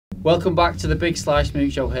Welcome back to the Big Slice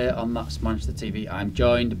Music Show here on That's Manchester TV. I'm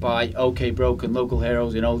joined by OK Broken, local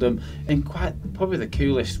heroes in Oldham, in quite probably the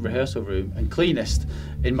coolest rehearsal room and cleanest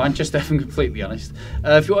in Manchester, if I'm completely honest.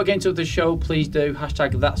 If you want to get into the show, please do.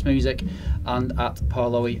 Hashtag That's Music and at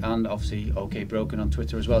Parloey, and obviously OK Broken on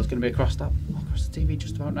Twitter as well. It's going to be across the TV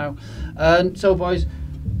just about now. And so, boys,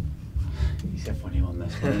 he's a funny one,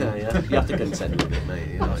 this one. Yeah, you have to contend with it, mate.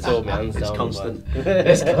 You know, it's constant.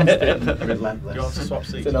 It's constant. Relentless. You want to swap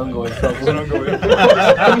seats? It's an ongoing problem. It's an ongoing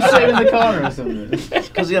Can you sit in the corner or something? It's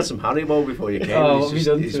because he had some Haribo before you came. Oh, what have you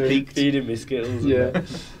done he's to it? peaked. Feeding me Skittles. Yeah.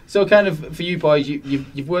 So kind of for you boys,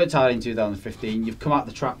 you've worked hard in 2015. You've come out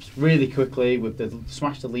the traps really quickly with the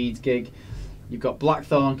Smash the Leeds gig. You've got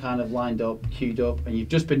Blackthorn kind of lined up, queued up, and you've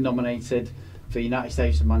just been nominated for United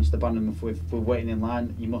States of Manchester Band of the Month with Waiting in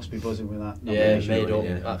Line. You must be buzzing with that. Yeah, nomination. made up,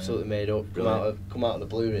 yeah. absolutely made up. Come out of the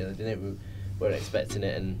blue, really, didn't it? We weren't expecting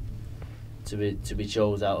it, and to be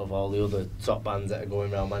chose out of all the other top bands that are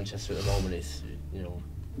going around Manchester at the moment, it's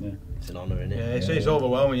it's an honour, isn't it? Yeah, it's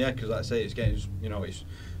overwhelming, yeah, because like I say, it's getting, it's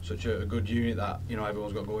such a good unit that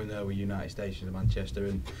everyone's got going there with United Stations of Manchester,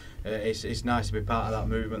 and it's nice to be part of that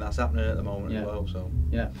movement that's happening at the moment as well. So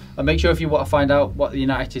yeah, and make sure if you want to find out what the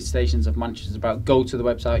United Stations of Manchester is about, go to the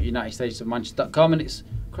website unitedstationsofmanchester.com, and it's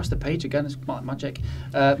across the page again. It's like magic.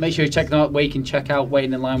 Make sure you check them out where you can check out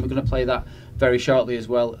Waiting in Line. We're going to play that very shortly as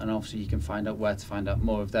well, and obviously you can find out where to find out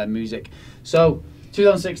more of their music. So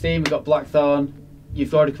 2016, we've got Blackthorn.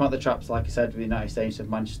 You've already come out the traps, like I said, with the United Stations of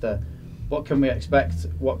Manchester. What can we expect?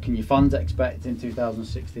 What can your fans expect in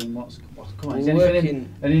 2016? What's come on? Is there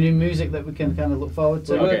any new music that we can kind of look forward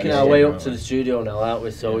to? We're working our way up to the studio now, aren't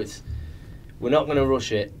we? So we're not going to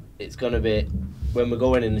rush it. It's going to be, when we're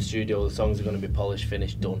going in the studio, the songs are going to be polished,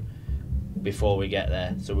 finished, done before we get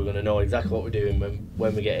there. So we're going to know exactly what we're doing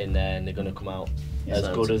when we get in there, and they're going to come out as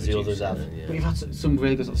good as the others have. Yeah. But you've had some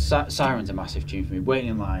really good stuff. Siren's a massive tune for me.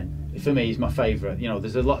 Waiting in Line, for me, is my favourite.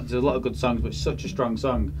 There's a lot of good songs, but it's such a strong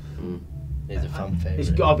song. It's a fan favourite. It's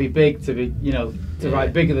got to be big to be, to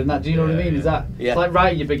write bigger than that. Do you know what I mean? Is that it's like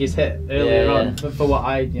writing your biggest hit earlier on for what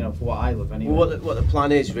I love anyway. Well, what the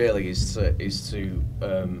plan is really is to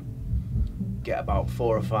get about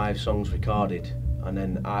 4 or 5 songs recorded, and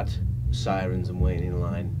then add Sirens and Waiting in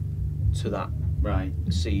Line to that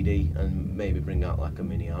CD, and maybe bring out like a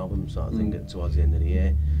mini album sort of thing towards the end of the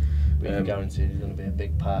year. We can guarantee there's going to be a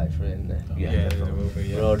big party for it in there. Yeah, there will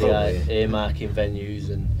be. We're already earmarking venues,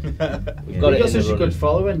 and we've got such a good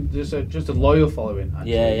following, just a loyal following.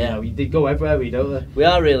 Actually. Yeah. They go everywhere, don't they? We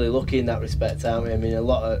are really lucky in that respect, aren't we? I mean, a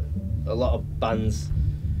lot of bands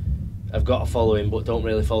have got a following, but don't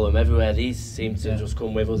really follow them everywhere. These seem to just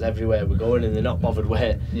come with us everywhere we're going, and they're not bothered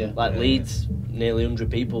where. Yeah. Like Leeds, nearly 100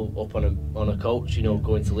 people up on a coach,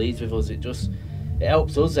 going to Leeds with us. It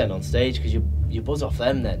helps us then on stage, because you buzz off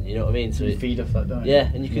them then, you know what I mean? So you feed off that, don't you? Yeah,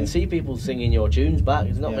 and you can see people singing your tunes back.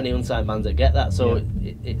 There's not many unsigned bands that get that, so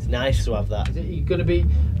it's nice to have that. Is it going to be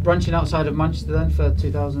branching outside of Manchester then for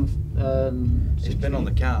 2000? It's been on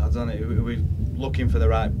the cards, hasn't it? We're looking for the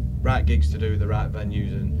right gigs to do, the right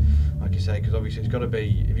venues, and like you say, because obviously it's got to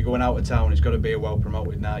be, if you're going out of town, it's got to be a well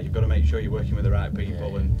promoted night. You've got to make sure you're working with the right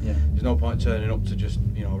people, and there's no point turning up to just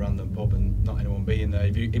a random pub and not anyone being there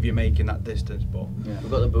if you're making that distance. But we've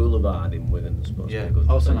got the Boulevard in Wigan, supposed to be a good.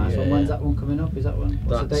 Also nice one. When's that one coming up? Is that one?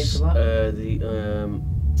 What's the date for that?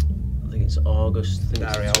 I think it's August.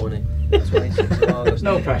 I think it's 26th of August.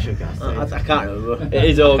 No pressure, guys. I can't remember. It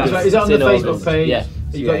is August. Is it on the Facebook page? Yeah.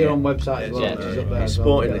 You've got your own website as well. It's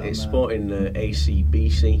sporting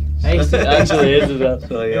ACBC. Actually is, isn't it?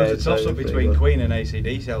 So, it's a toss-up between Queen and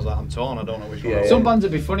AC/DC. I was like, I'm torn. I don't know which one. Some bands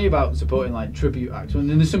would be funny about supporting like tribute acts, and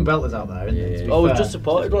there's some belters out there, isn't there? We've just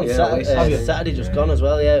supported one Saturday just gone as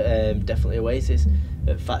well. Yeah, definitely Oasis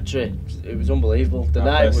at Factory. It was unbelievable. The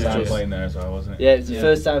night was just playing there as well, wasn't it? Yeah, it was the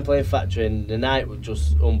first time playing Factory, and the night was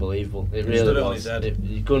just unbelievable. It really was.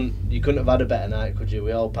 You couldn't have had a better night, could you?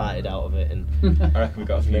 We all partied out of it, and I reckon we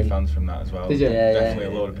got a few fans from that as well. Did you? Yeah,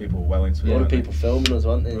 definitely a load of people well into it. A lot of people filming us,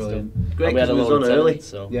 weren't they? Great, because we was on early.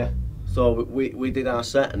 So. Yeah. So we did our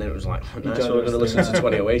set, and it was like, nice, so we're going to listen to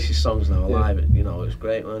 20 Oasis songs now live. It was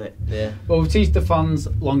great, wasn't it? Yeah. Well, we've teased the fans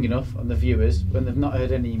long enough, and the viewers, when they've not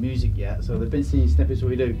heard any music yet, so they've been seeing snippets of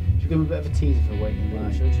what we do. Should we give them a bit of a teaser for Waiting in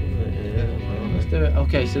Line? Let's do it.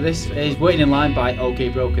 Okay, so this is Waiting in Line by OK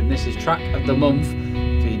Broken. This is track of the month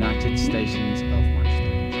for United Stations of Manchester.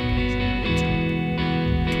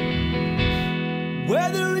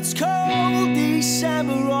 Whether it's cold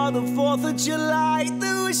December or the 4th of July,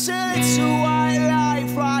 there was a little white light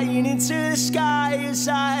flying into the sky as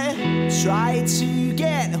I tried to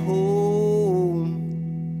get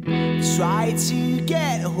home. Tried to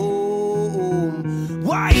get home.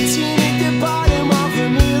 waiting at the bottom of a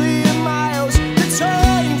million miles. The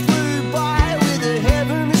time flew by with a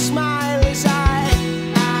heavenly smile as I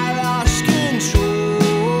lost control.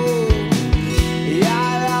 I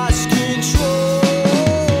lost control.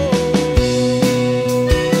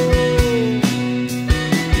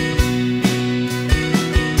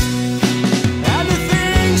 And the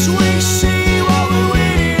things we see while we're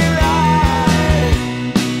waiting alive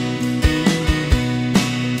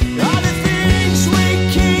are the things we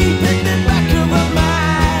keep in the back of our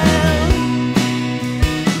mind.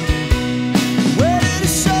 Whether the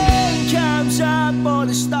sun comes up or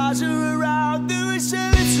the stars are around, there is a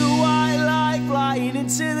little white light flying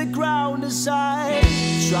into the ground as I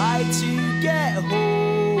try to get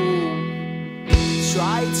home.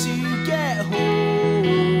 Try to get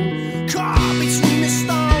home. Caught between the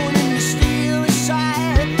stone and the steel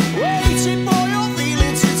inside, waiting for your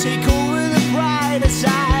feeling to take over the pride as I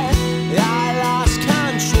lost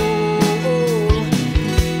control.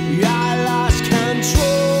 I lost control.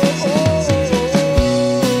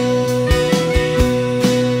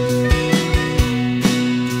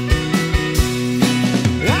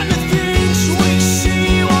 And the things we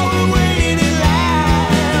see while we're waiting in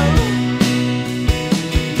line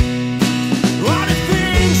are the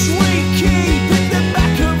things we keep in the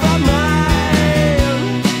back of our mind.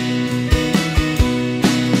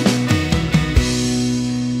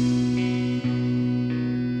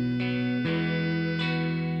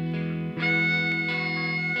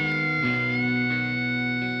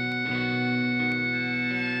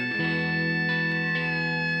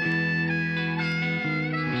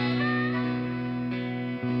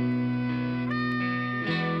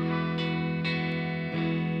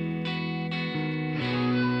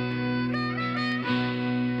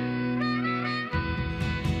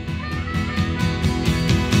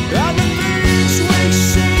 And the things we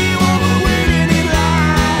see while we're waiting in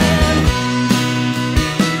line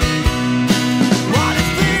are the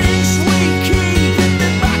things we keep in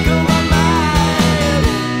the back of our mind.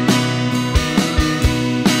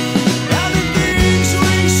 And the things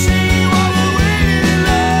we see while we're waiting in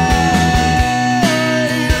line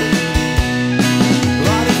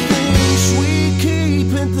are the things we keep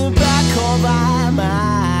in the back of our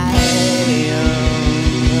mind.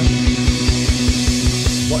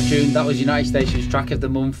 What tune? That was United Stations track of the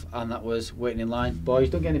month, and that was Waiting in Line. Boys,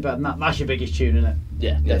 don't get any better than that. That's your biggest tune, isn't it?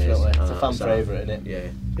 Yeah, Yeah, definitely. it is. It's a fan favourite, isn't it? Yeah.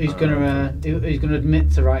 Who's gonna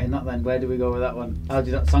admit to writing that then? Where do we go with that one? How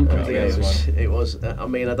did that song come Yeah, together? it was. I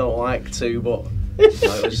mean, I don't like to, but no,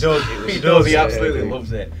 it was, He does. He absolutely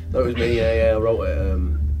loves it. That was me. Yeah. I wrote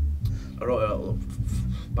it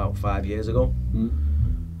about 5 years ago,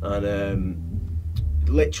 and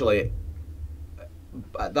literally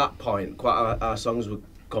at that point, quite our songs were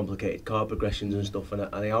complicated chord progressions and stuff, and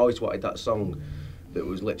I always wanted that song that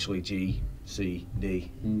was literally G, C, D,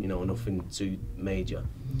 you know, nothing too major,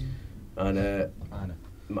 and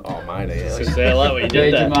minor, yeah. So say like what you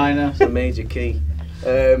did Major, there. minor. It's a major key.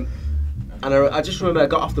 And I just remember I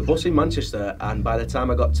got off the bus in Manchester, and by the time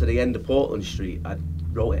I got to the end of Portland Street, I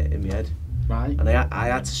wrote it in my head. Right. And I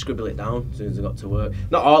had to scribble it down as soon as I got to work.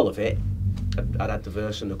 Not all of it. I'd had the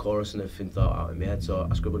verse and the chorus and everything thought out in my head, so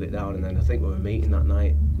I scribbled it down, and then I think we were meeting that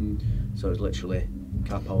night. So it was literally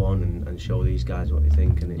capo on and show these guys what they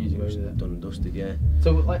think, and it was done and dusted, yeah.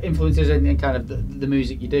 So, like, influences in kind of the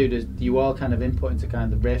music you do you all kind of input into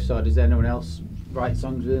kind of the riffs, or does anyone else write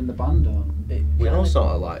songs within the band? Or We all sort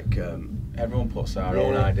of like... Everyone puts our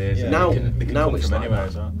own ideas in. Now, They can now come it's from like anywhere that.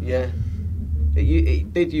 as well. Yeah.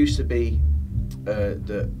 It did used to be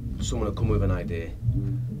that someone would come with an idea,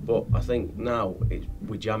 but I think now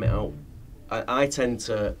we jam it out. I tend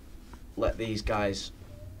to let these guys,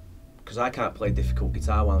 because I can't play difficult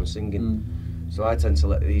guitar while I'm singing, so I tend to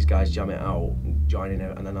let these guys jam it out, join in,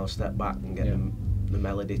 and then I'll step back and get the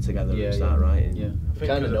melody together and start writing. Yeah. We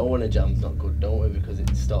kind of know when a jam's not good, don't we? Because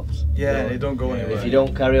it stops. Yeah, they don't go anywhere. If you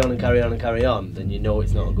don't carry on and carry on and carry on, then you know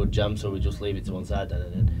it's not a good jam, so we just leave it to one side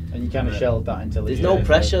then. And you kind of shelve that until There's no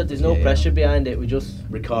pressure. There's no pressure behind it. We just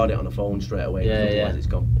record it on a phone straight away. Otherwise it's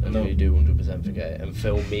gone. And then you do 100% forget it, and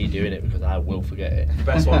film me doing it because I will forget it. The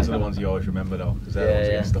best ones are the ones you always remember though, because they're the ones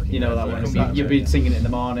that get stuck in You know your that head. one. You've been singing it in the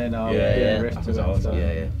morning, or riff happens to all the it.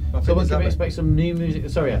 time. Yeah. So when can we expect some new music?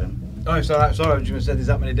 Sorry, Adam. Oh, it's alright. Sorry, I was just saying there's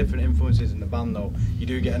that many different influences in the band though. You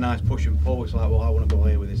do get a nice push and pull. It's like, well, I want to go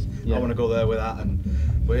here with this. I want to go there with that,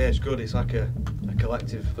 but yeah, it's good. It's like a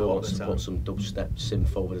collective a lot of the time. Put some dubstep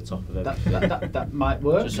synth over the top of it. That might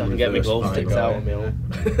work. Just so I can get my glow sticks out of me.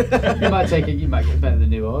 You might take it. You might get better than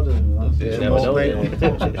New Order.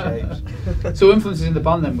 So influences in the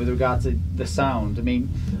band then, with regard to the sound. I mean,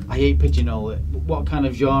 I hate pigeonhole it. What kind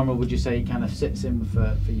of genre would you say kind of sits in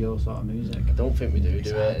for your sort of music? I don't think we do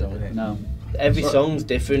it? No. Every song's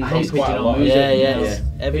different. I hate pigeonhole music. Yeah.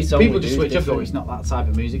 Every song people just switch off. Go, it's not that type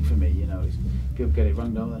of music for me. You know, people get it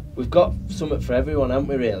wrong, don't they? We've got something for everyone, haven't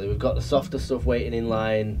we? Really, we've got the softer stuff, Waiting in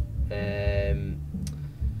Line.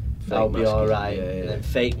 I'll Be Alright, and then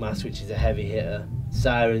Fake Mask, which is a heavy hitter.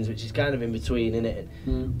 Sirens, which is kind of in between, isn't it?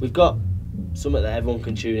 We've got something that everyone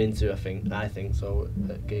can tune into. I think so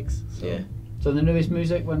at gigs. So. Yeah. So the newest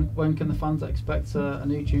music, when can the fans expect a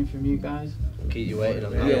new tune from you guys? Keep you waiting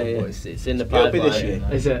on that. But it's in the pipeline. This year.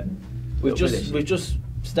 Is it? We've just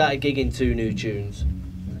started gigging 2 new tunes.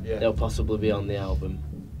 Yeah. They'll possibly be on the album.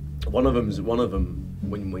 One of them.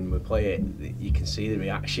 When we play it, you can see the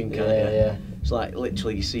reaction. Can't you? Yeah. It's like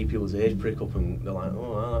literally you see people's ears prick up and they're like,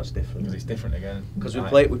 "Oh, wow, that's different." Because it's different again. Because we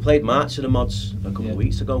played March of the Mods a couple of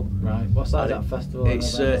weeks ago. Right. What's that festival?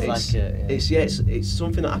 It's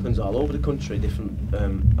something that happens all over the country. Different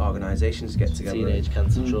organisations get together. Teenage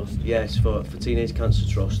Cancer Trust. Yes, for Teenage Cancer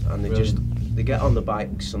Trust, and they get on the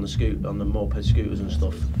bikes, on the moped scooters and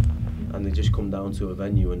stuff, and they just come down to a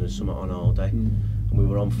venue and there's something on all day. And we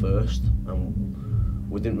were on first, and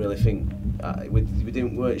we didn't really think we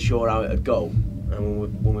weren't sure how it'd go.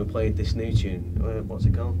 And when we played this new tune, what's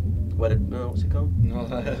it called? What's it called?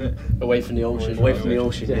 Away from the Ocean. Away from the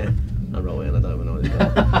Ocean, yeah. I wrote it and I don't even know what it's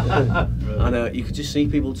called. And you could just see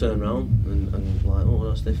people turn around and like, oh,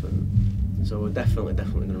 that's different. So we're definitely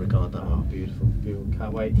going to record that one. Beautiful,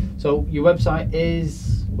 can't wait. So your website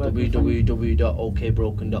is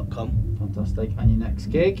www.okbroken.com. Fantastic. And your next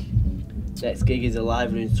gig? Next gig is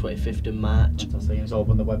Alive Runes 25th of March. Fantastic. It's all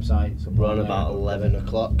on the website. So we're on about 11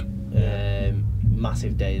 o'clock.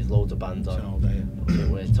 Massive days, loads of bands on. All day. I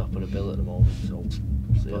think we're top of the bill at the moment, so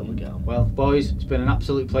see how we get on. Well, boys, it's been an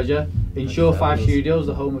absolute pleasure. In Shore 5 Studios,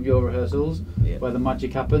 the home of your rehearsals, where the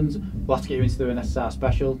magic happens. We'll have to get you into doing an SSR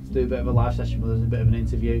special, to do a bit of a live session with us, a bit of an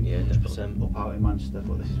interview. Yeah, 100%. Up out in Manchester,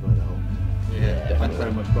 but this is where the home is. Yeah, thanks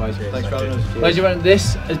very much, boys. Thanks for having us. Ladies and gentlemen,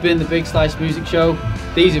 this has been the Big Slice Music Show.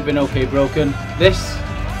 These have been OK Broken. This